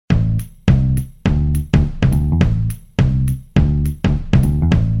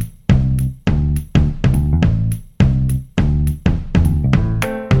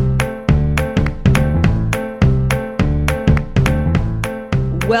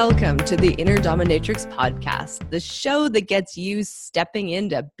Welcome to the Inner Dominatrix podcast, the show that gets you stepping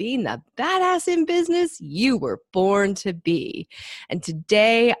into being the badass in business you were born to be. And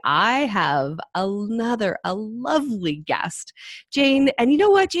today I have a lovely guest, Jane. And you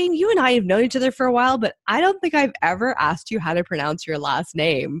know what, Jane? You and I have known each other for a while, but I don't think I've ever asked you how to pronounce your last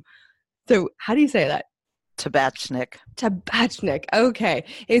name. So how do you say that? Tabachnik. Tabachnik. Okay.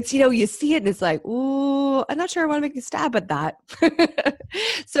 It's, you see it and it's like, ooh, I'm not sure I want to make a stab at that.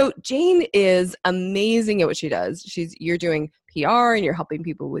 So Jane is amazing at what she does. You're doing PR and you're helping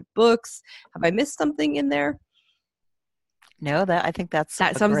people with books. Have I missed something in there? No, I think that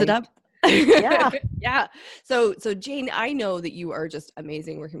sums it up. Yeah. Yeah. So Jane, I know that you are just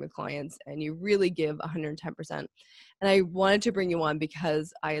amazing working with clients and you really give 110%. And I wanted to bring you on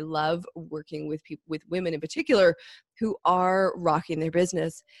because I love working with people, with women in particular, who are rocking their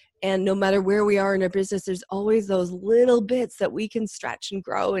business. And no matter where we are in our business, there's always those little bits that we can stretch and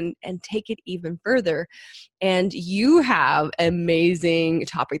grow and take it even further. And you have an amazing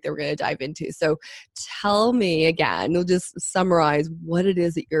topic that we're going to dive into. So tell me again, you'll just summarize what it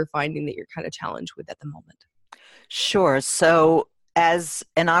is that you're finding that you're kind of challenged with at the moment. Sure. So as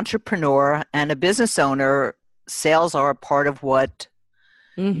an entrepreneur and a business owner, sales are a part of what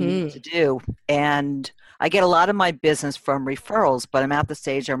you need to do. And I get a lot of my business from referrals, but I'm at the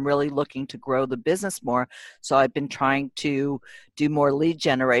stage I'm really looking to grow the business more. So I've been trying to do more lead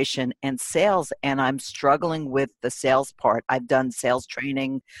generation and sales, and I'm struggling with the sales part. I've done sales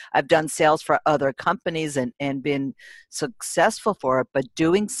training. I've done sales for other companies and been successful for it, but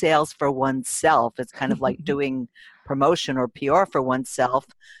doing sales for oneself, it's kind of like doing promotion or PR for oneself.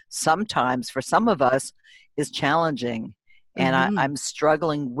 Sometimes for some of us is challenging. And I'm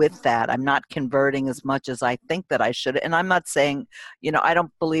struggling with that. I'm not converting as much as I think that I should. And I'm not saying, I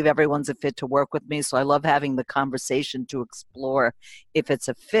don't believe everyone's a fit to work with me. So I love having the conversation to explore if it's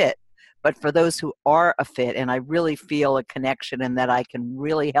a fit. But for those who are a fit, and I really feel a connection and that I can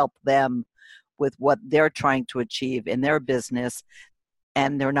really help them with what they're trying to achieve in their business,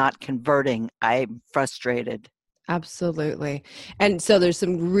 and they're not converting, I'm frustrated. Absolutely. And so there's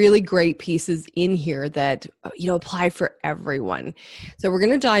some really great pieces in here that, apply for everyone. So we're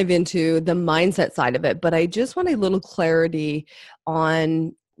going to dive into the mindset side of it, but I just want a little clarity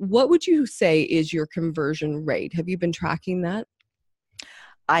on what would you say is your conversion rate? Have you been tracking that?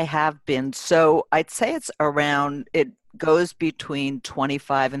 I have been. So I'd say it goes between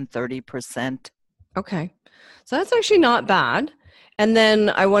 25 and 30%. Okay. So that's actually not bad. And then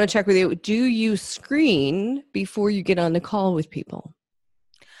I want to check with you, do you screen before you get on the call with people?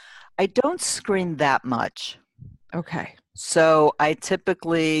 I don't screen that much. Okay. So I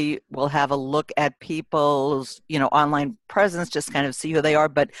typically will have a look at people's, online presence, just kind of see who they are.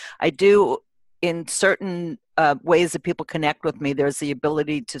 But I do, in certain ways that people connect with me, there's the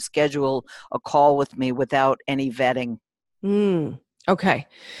ability to schedule a call with me without any vetting. Okay.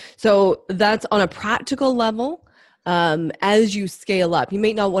 So that's on a practical level. As you scale up, you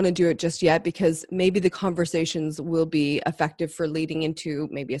may not want to do it just yet because maybe the conversations will be effective for leading into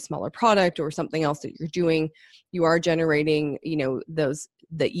maybe a smaller product or something else that you're doing. You are generating, the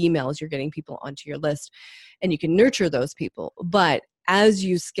emails, you're getting people onto your list and you can nurture those people. But as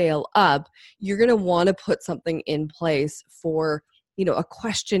you scale up, you're going to want to put something in place for, a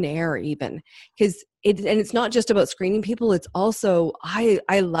questionnaire even, because it's not just about screening people. It's also,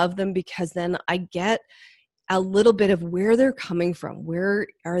 I love them because then I get a little bit of where they're coming from. Where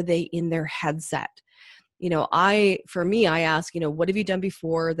are they in their headset? For me, I ask, what have you done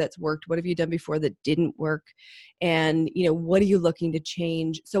before that's worked? What have you done before that didn't work? And, what are you looking to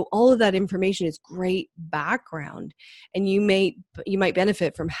change? So all of that information is great background and you might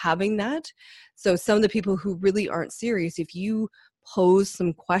benefit from having that. So some of the people who really aren't serious, if you pose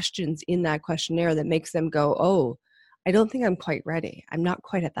some questions in that questionnaire that makes them go, oh, I don't think I'm quite ready. I'm not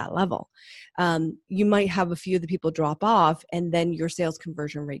quite at that level. You might have a few of the people drop off and then your sales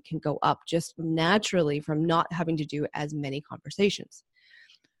conversion rate can go up just naturally from not having to do as many conversations.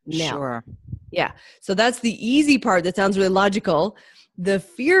 Now, sure. Yeah. So that's the easy part. That sounds really logical. The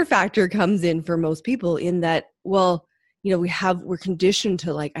fear factor comes in for most people in that, well, we're conditioned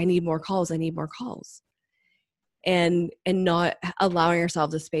to like, I need more calls. And not allowing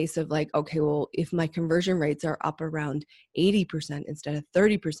ourselves a space of like, okay, well, if my conversion rates are up around 80% instead of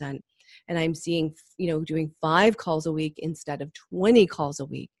 30%, and I'm seeing, doing 5 calls a week instead of 20 calls a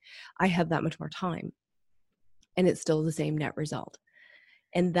week, I have that much more time and it's still the same net result.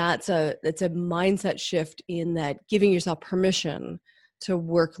 And that's a mindset shift in that giving yourself permission to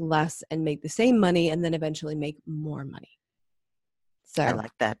work less and make the same money and then eventually make more money. So I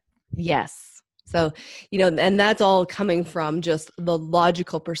like that. Yes. So, and that's all coming from just the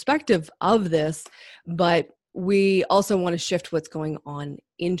logical perspective of this, but we also want to shift what's going on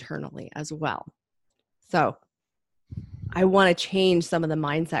internally as well. So I want to change some of the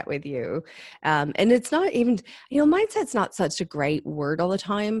mindset with you. And it's not even, mindset's not such a great word all the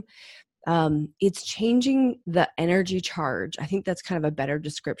time. It's changing the energy charge. I think that's kind of a better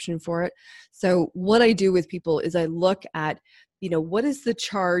description for it. So what I do with people is I look at, what is the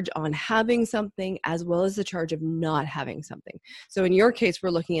charge on having something as well as the charge of not having something. So in your case,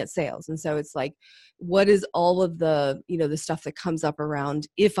 we're looking at sales. And so it's like, what is all of the, the stuff that comes up around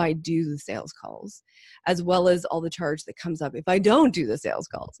if I do the sales calls, as well as all the charge that comes up if I don't do the sales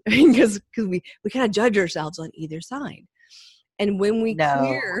calls, because we kind of judge ourselves on either side. And when we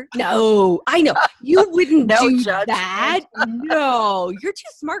clear, I know you wouldn't do judgment. That. No, you're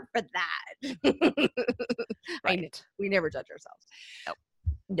too smart for that. Right. I know. We never judge ourselves.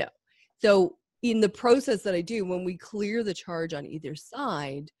 No. So in the process that I do, when we clear the charge on either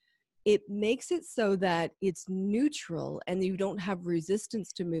side, it makes it so that it's neutral and you don't have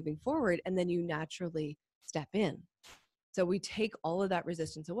resistance to moving forward. And then you naturally step in. So we take all of that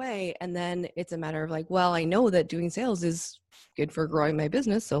resistance away, and then it's a matter of like, well, I know that doing sales is good for growing my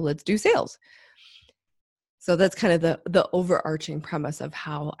business, so let's do sales. So that's kind of the overarching premise of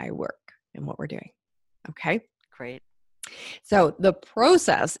how I work and what we're doing. Okay? Great. So the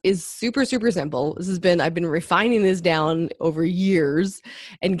process is super, super simple. I've been refining this down over years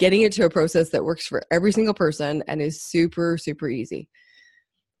and getting it to a process that works for every single person and is super, super easy.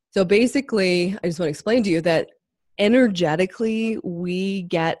 So basically, I just want to explain to you that energetically, we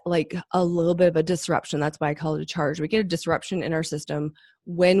get like a little bit of a disruption. That's why I call it a charge. We get a disruption in our system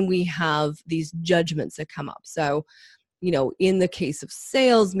when we have these judgments that come up. So, in the case of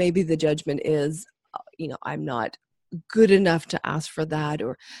sales, maybe the judgment is, I'm not good enough to ask for that,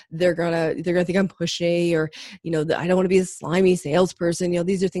 or they're gonna think I'm pushy, or, I don't want to be a slimy salesperson.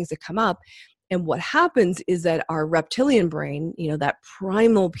 These are things that come up. And what happens is that our reptilian brain, that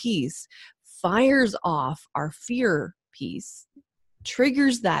primal piece, fires off our fear piece,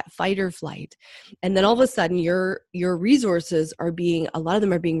 triggers that fight or flight. And then all of a sudden your resources a lot of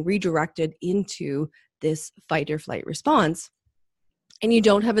them are being redirected into this fight or flight response. And you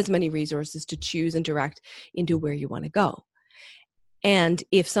don't have as many resources to choose and direct into where you want to go. And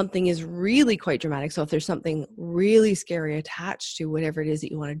if something is really quite dramatic, so if there's something really scary attached to whatever it is that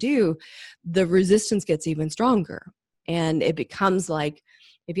you want to do, the resistance gets even stronger. And it becomes like,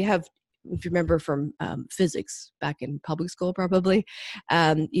 if you remember from physics back in public school, probably,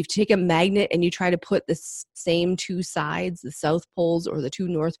 you take a magnet and you try to put the same two sides, the south poles or the two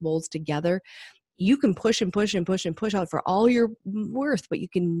north poles together, you can push and push and push and push out for all your worth, but you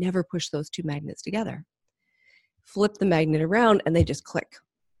can never push those two magnets together. Flip the magnet around and they just click.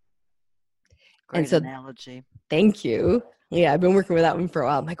 Great analogy. Thank you. Yeah, I've been working with that one for a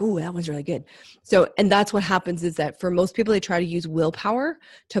while. I'm like, oh, that one's really good. So, and that's what happens is that for most people, they try to use willpower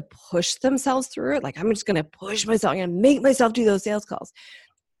to push themselves through it. Like, I'm just going to push myself. I'm going to make myself do those sales calls.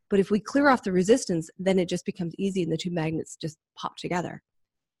 But if we clear off the resistance, then it just becomes easy and the two magnets just pop together.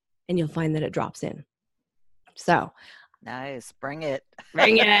 And you'll find that it drops in. So. Nice. Bring it.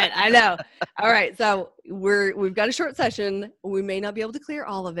 Bring it. I know. All right. So we've got a short session. We may not be able to clear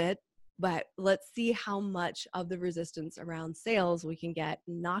all of it, but let's see how much of the resistance around sales we can get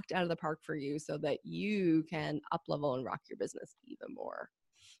knocked out of the park for you so that you can up level and rock your business even more,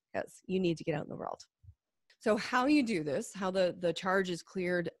 because you need to get out in the world. So how you do this, how the charge is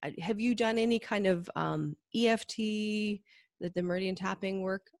cleared. Have you done any kind of EFT, the meridian tapping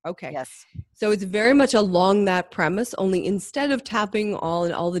work? Okay. Yes. So it's very much along that premise, only instead of tapping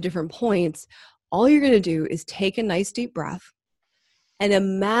all the different points, all you're going to do is take a nice deep breath and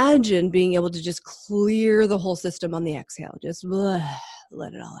imagine being able to just clear the whole system on the exhale. Just let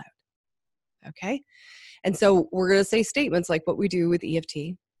it all out. Okay. And so we're going to say statements like what we do with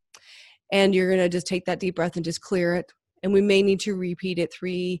EFT. And you're going to just take that deep breath and just clear it. And we may need to repeat it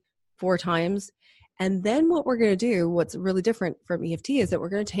 3-4 times. And then what we're going to do, what's really different from EFT, is that we're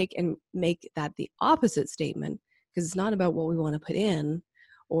going to take and make that the opposite statement, because it's not about what we want to put in,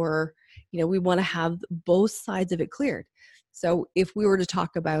 or, we want to have both sides of it cleared. So if we were to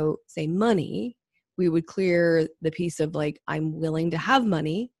talk about, say, money, we would clear the piece of like, I'm willing to have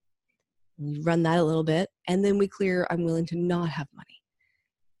money. We run that a little bit. And then we clear, I'm willing to not have money.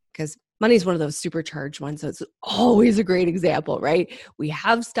 Because money is one of those supercharged ones. So it's always a great example, right? We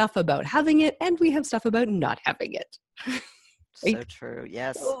have stuff about having it and we have stuff about not having it. Right? So true.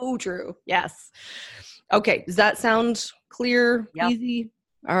 Yes. So true. Yes. Okay. Does that sound clear? Yep. Easy?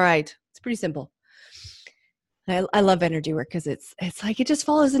 All right. It's pretty simple. I love energy work because it's like it just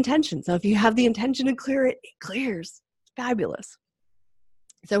follows intention. So if you have the intention to clear it, it clears. It's fabulous.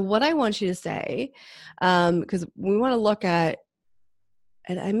 So what I want you to say, because we want to look at,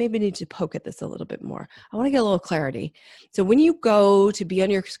 and I maybe need to poke at this a little bit more. I want to get a little clarity. So when you go to be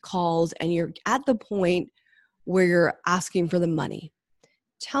on your calls and you're at the point where you're asking for the money,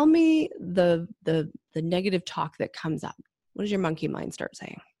 tell me the negative talk that comes up. What does your monkey mind start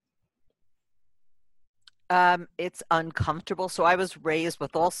saying? It's uncomfortable. So I was raised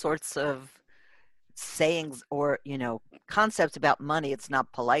with all sorts of sayings or, concepts about money. It's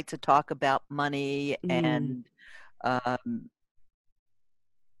not polite to talk about money. And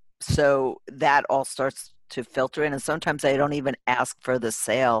so that all starts to filter in. And sometimes I don't even ask for the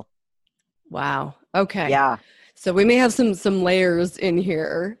sale. Wow. Okay. Yeah. So we may have some layers in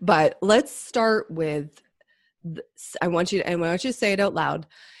here, but let's start with, I want you to say it out loud.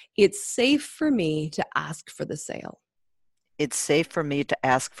 It's safe for me to ask for the sale. It's safe for me to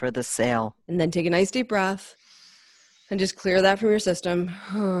ask for the sale. And then take a nice deep breath and just clear that from your system.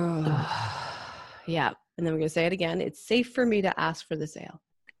 Yeah. And then we're going to say it again. It's safe for me to ask for the sale.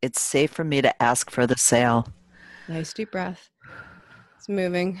 It's safe for me to ask for the sale. Nice deep breath. It's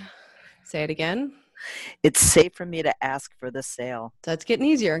moving. Say it again. It's safe for me to ask for the sale. So it's getting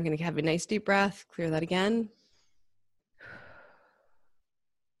easier. I'm going to have a nice deep breath. Clear that again.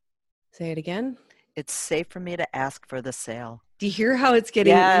 Say it again. It's safe for me to ask for the sale. Do you hear how it's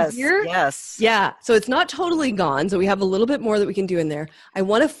getting easier? Yes. Yeah. So it's not totally gone. So we have a little bit more that we can do in there. I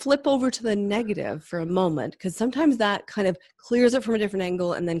want to flip over to the negative for a moment because sometimes that kind of clears it from a different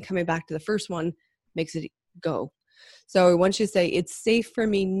angle and then coming back to the first one makes it go. So I want you to say, it's safe for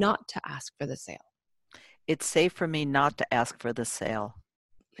me not to ask for the sale. It's safe for me not to ask for the sale.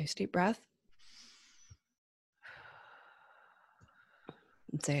 Nice deep breath.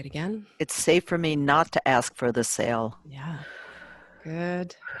 And say it again. It's safe for me not to ask for the sale. Yeah.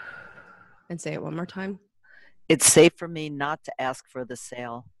 Good. And say it one more time. It's safe for me not to ask for the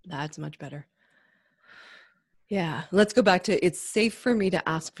sale. That's much better. Yeah. Let's go back to, it's safe for me to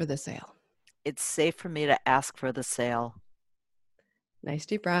ask for the sale. It's safe for me to ask for the sale. Nice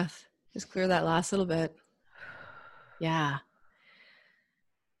deep breath. Just clear that last little bit. Yeah.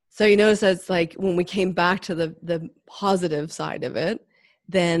 So you notice that's like when we came back to the positive side of it,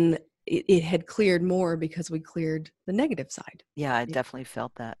 then it had cleared more because we cleared the negative side. Yeah, I definitely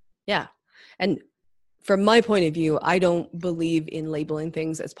felt that. Yeah. And from my point of view, I don't believe in labeling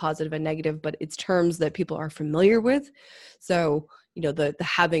things as positive and negative, but it's terms that people are familiar with. So, the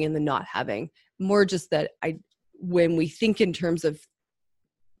having and the not having, more just that when we think in terms of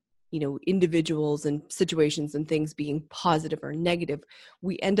individuals and situations and things being positive or negative,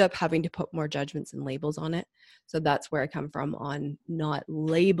 we end up having to put more judgments and labels on it. So that's where I come from on not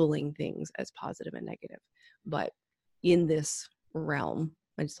labeling things as positive and negative. But in this realm,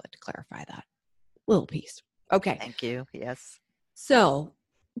 I just like to clarify that little piece. Okay. Thank you. Yes. So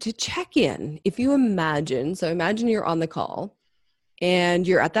to check in, if you imagine you're on the call and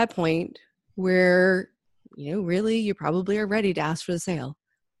you're at that point where, really you probably are ready to ask for the sale.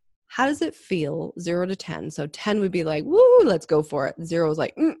 How does it feel 0 to 10? So 10 would be like, woo, let's go for it. 0 is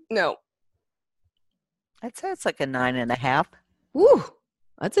like, no. I'd say it's like a 9.5. Woo,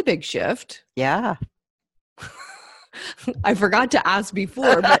 that's a big shift. Yeah. I forgot to ask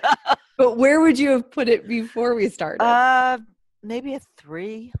before, but where would you have put it before we started? Maybe a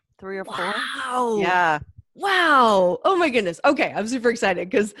 3 or 4. Wow. Yeah. Wow. Oh my goodness. Okay. I'm super excited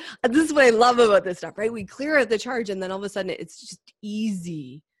because this is what I love about this stuff, right? We clear out the charge and then all of a sudden it's just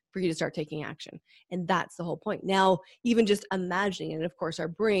easy for you to start taking action. And that's the whole point. Now, even just imagining, and of course our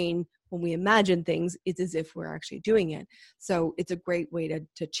brain, when we imagine things, it's as if we're actually doing it. So it's a great way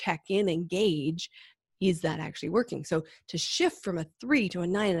to check in and gauge, is that actually working? So to shift from a 3 to a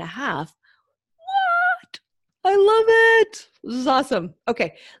 9.5, what? I love it. This is awesome.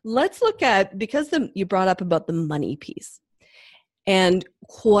 Okay. Let's look at, because you brought up about the money piece. And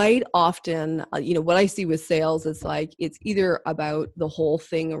quite often, what I see with sales is like, it's either about the whole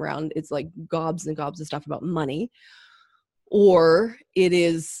thing around, it's like gobs and gobs of stuff about money, or it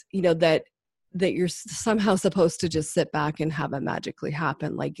is, that you're somehow supposed to just sit back and have it magically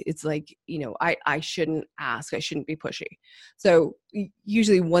happen. Like, it's like, I shouldn't ask, I shouldn't be pushy. So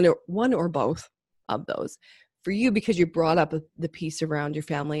usually one or both of those. For you, because you brought up the piece around your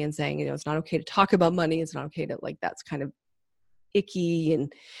family and saying, it's not okay to talk about money. It's not okay to, like, that's kind of icky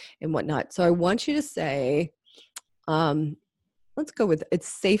and whatnot. So I want you to say, let's go with, it's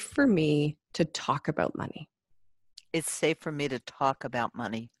safe for me to talk about money. It's safe for me to talk about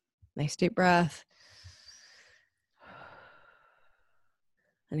money. Nice deep breath.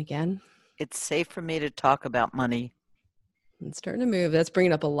 And again. It's safe for me to talk about money. It's starting to move. That's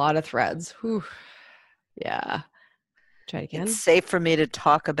bringing up a lot of threads. Whew. Yeah. Try it again. It's safe for me to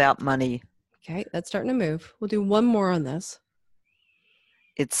talk about money. Okay, that's starting to move. We'll do one more on this.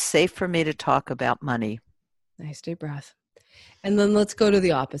 It's safe for me to talk about money. Nice deep breath. And then let's go to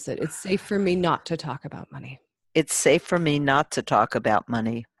the opposite. It's safe for me not to talk about money. It's safe for me not to talk about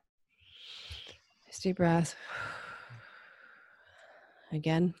money. Nice deep breath.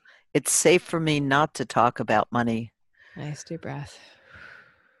 Again. It's safe for me not to talk about money. Nice deep breath.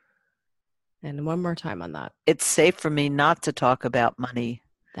 And one more time on that. It's safe for me not to talk about money.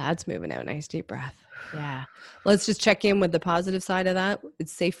 That's moving out. Nice deep breath. Yeah. Let's just check in with the positive side of that.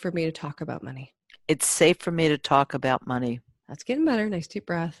 It's safe for me to talk about money. It's safe for me to talk about money. That's getting better. Nice deep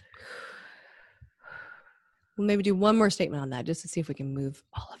breath. We'll maybe do one more statement on that just to see if we can move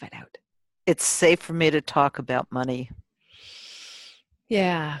all of it out. It's safe for me to talk about money.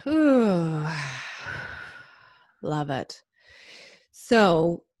 Yeah. Ooh. Love it.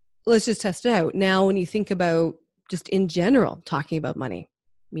 So let's just test it out. Now, when you think about just in general, talking about money,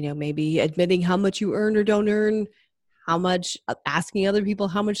 maybe admitting how much you earn or don't earn, how much, asking other people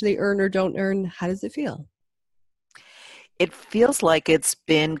how much they earn or don't earn, how does it feel? It feels like it's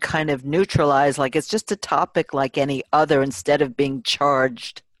been kind of neutralized, like it's just a topic like any other instead of being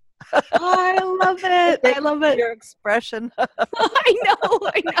charged. I love it. I love it. Your expression.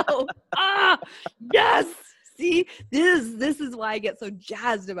 I know. Yes. See, this is why I get so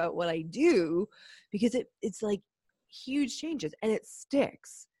jazzed about what I do, because it's like huge changes and it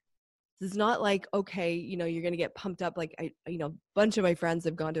sticks. It's not like, okay, you're going to get pumped up. Like a bunch of my friends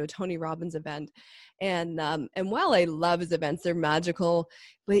have gone to a Tony Robbins event, and while I love his events, they're magical,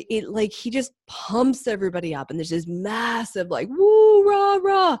 but he just pumps everybody up, and there's this massive like woo rah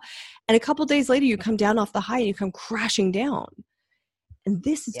rah, and a couple days later you come down off the high and you come crashing down. And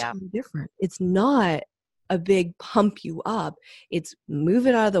this is totally different. It's not a big pump you up. It's move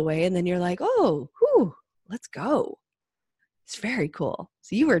it out of the way, and then you're like, oh, whew, let's go. It's very cool.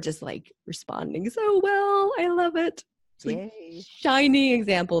 So you were just like responding so well. I love it. It's like a shining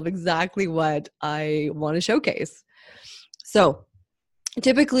example of exactly what I want to showcase. So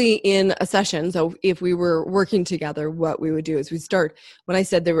typically in a session, so if we were working together, what we would do is we'd start, when I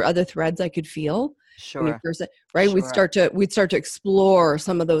said there were other threads I could feel, sure, right? Sure. We'd start to explore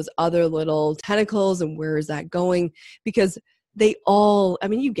some of those other little tentacles and where is that going? Because they all,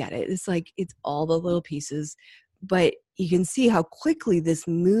 you get it. It's like, it's all the little pieces, but you can see how quickly this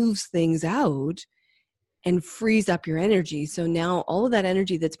moves things out and frees up your energy. So now all of that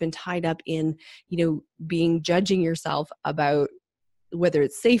energy that's been tied up in, judging yourself about whether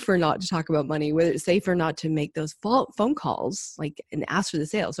it's safe or not to talk about money, whether it's safe or not to make those phone calls, and ask for the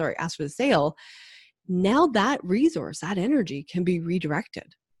sale. Now that resource, that energy can be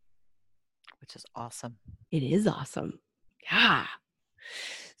redirected. Which is awesome. It is awesome. Yeah.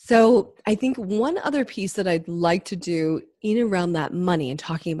 So I think one other piece that I'd like to do in around that money and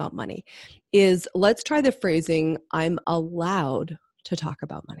talking about money is let's try the phrasing, I'm allowed to talk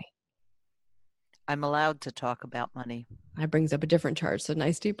about money. I'm allowed to talk about money. That brings up a different charge. So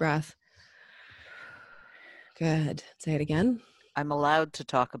nice deep breath. Good. Say it again. I'm allowed to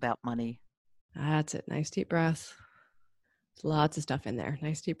talk about money. That's it. Nice deep breath. There's lots of stuff in there.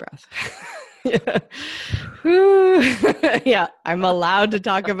 Nice deep breath. Yeah. Yeah, I'm allowed to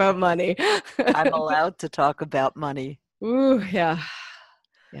talk about money. I'm allowed to talk about money. Ooh, yeah.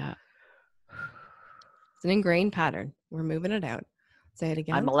 Yeah. It's an ingrained pattern. We're moving it out. Say it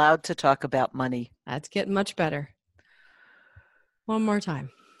again. I'm allowed to talk about money. That's getting much better. One more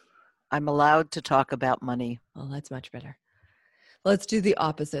time. I'm allowed to talk about money. Oh, that's much better. Let's do the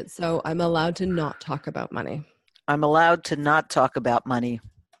opposite. So I'm allowed to not talk about money. I'm allowed to not talk about money.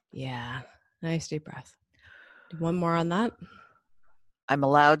 Yeah. Nice deep breath. Do one more on that. I'm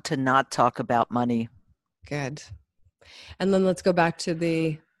allowed to not talk about money. Good. And then let's go back to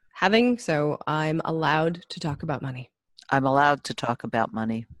the having. So I'm allowed to talk about money. I'm allowed to talk about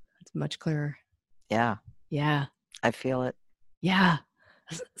money. It's much clearer. Yeah. Yeah. I feel it. Yeah.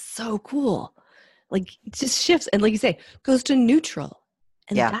 That's so cool. It just shifts. And like you say, goes to neutral.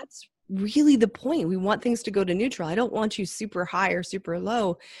 And that's really the point. We want things to go to neutral. I don't want you super high or super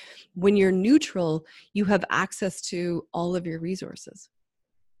low. When you're neutral, you have access to all of your resources.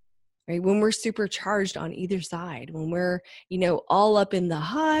 Right? When we're supercharged on either side, when we're, all up in the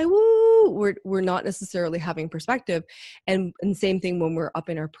high, woo, we're not necessarily having perspective. And same thing when we're up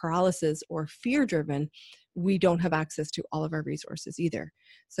in our paralysis or fear driven, we don't have access to all of our resources either.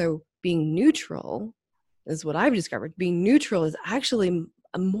 So being neutral is what I've discovered. Being neutral is actually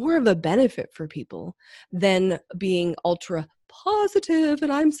more of a benefit for people than being ultra positive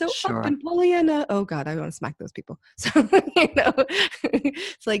and I'm so Sure. up and Pollyanna. Oh God, I want to smack those people. So,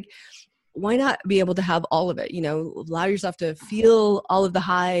 it's like, why not be able to have all of it? Allow yourself to feel all of the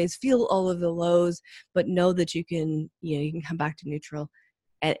highs, feel all of the lows, but know that you can come back to neutral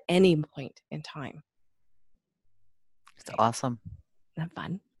at any point in time. It's awesome. Isn't that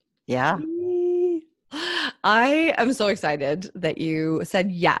fun? Yeah. I am so excited that you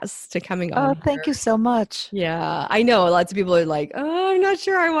said yes to coming on. Oh, thank you so much. Yeah, I know lots of people are like, oh, I'm not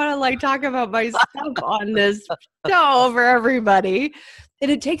sure I want to talk about my stuff on this show for everybody. And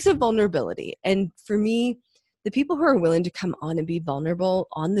it takes a vulnerability. And for me, the people who are willing to come on and be vulnerable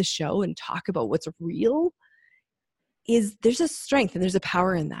on the show and talk about what's real there's a strength and there's a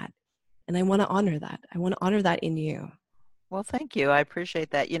power in that. And I want to honor that. I want to honor that in you. Well, thank you. I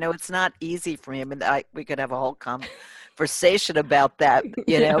appreciate that. It's not easy for me. I mean, we could have a whole conversation about that,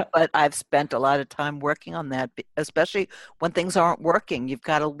 but I've spent a lot of time working on that, especially when things aren't working. You've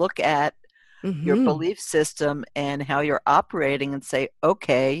got to look at your belief system and how you're operating and say,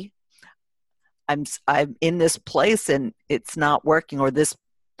 okay, I'm in this place and it's not working, or this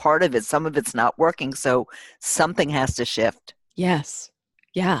part of it, some of it's not working. So something has to shift. Yes.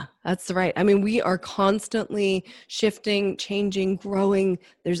 Yeah, that's right. I mean, we are constantly shifting, changing, growing.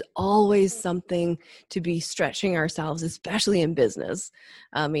 There's always something to be stretching ourselves, especially in business.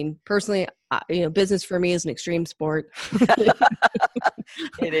 I mean, personally, business for me is an extreme sport.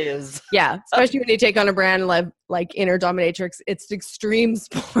 It is. Yeah, especially when you take on a brand like Inner Dominatrix, it's extreme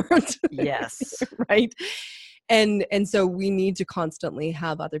sport. Yes. Right. And so we need to constantly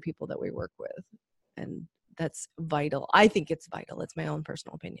have other people that we work with. And that's vital. I think it's vital. It's my own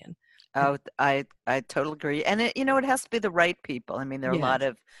personal opinion. Oh, I totally agree. And it has to be the right people. I mean, there are a lot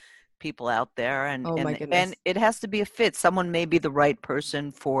of people out there, and my goodness. And it has to be a fit. Someone may be the right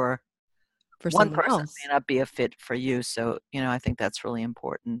person for one person, else. may not be a fit for you. So, I think that's really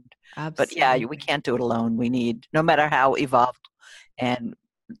important. Absolutely. But yeah, we can't do it alone. We need, no matter how evolved and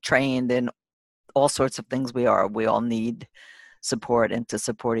trained and all sorts of things we all need support and to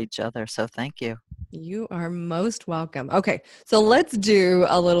support each other. So thank you. You are most welcome. Okay, so let's do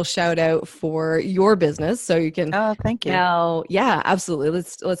a little shout out for your business so you can. Oh, thank you. Now, yeah, absolutely.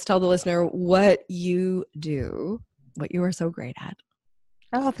 Let's tell the listener what you do, what you are so great at.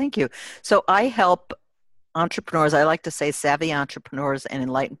 Oh, thank you. So I help entrepreneurs, I like to say savvy entrepreneurs and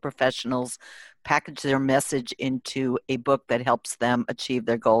enlightened professionals, package their message into a book that helps them achieve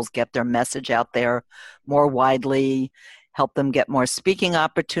their goals, get their message out there more widely, help them get more speaking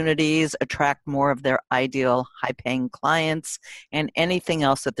opportunities, attract more of their ideal high-paying clients, and anything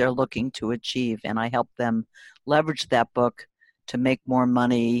else that they're looking to achieve. And I help them leverage that book to make more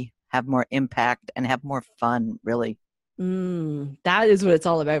money, have more impact, and have more fun, really. That is what it's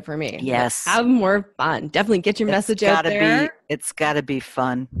all about for me. Yes. Have more fun. Definitely get your message out there. It's got to be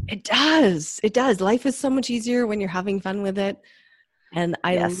fun. It does. It does. Life is so much easier when you're having fun with it. And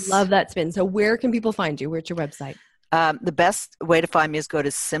I love that spin. So where can people find you? Where's your website? The best way to find me is go to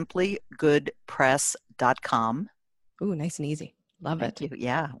simplygoodpress.com. Ooh, nice and easy. Love it. Thank you.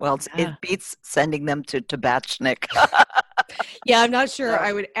 Yeah. Well, it beats sending them to Tabachnik. Yeah, I'm not sure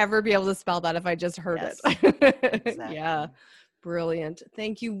I would ever be able to spell that if I just heard it. Exactly. Yeah. Brilliant.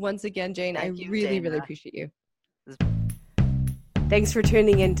 Thank you once again, Jane. I really appreciate you. Thanks for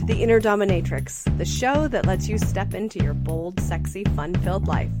tuning in to The Inner Dominatrix, the show that lets you step into your bold, sexy, fun-filled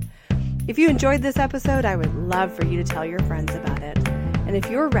life. If you enjoyed this episode, I would love for you to tell your friends about it. And if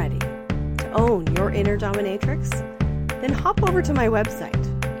you're ready to own your inner dominatrix, then hop over to my website,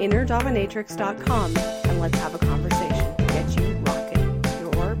 innerdominatrix.com, and let's have a conversation.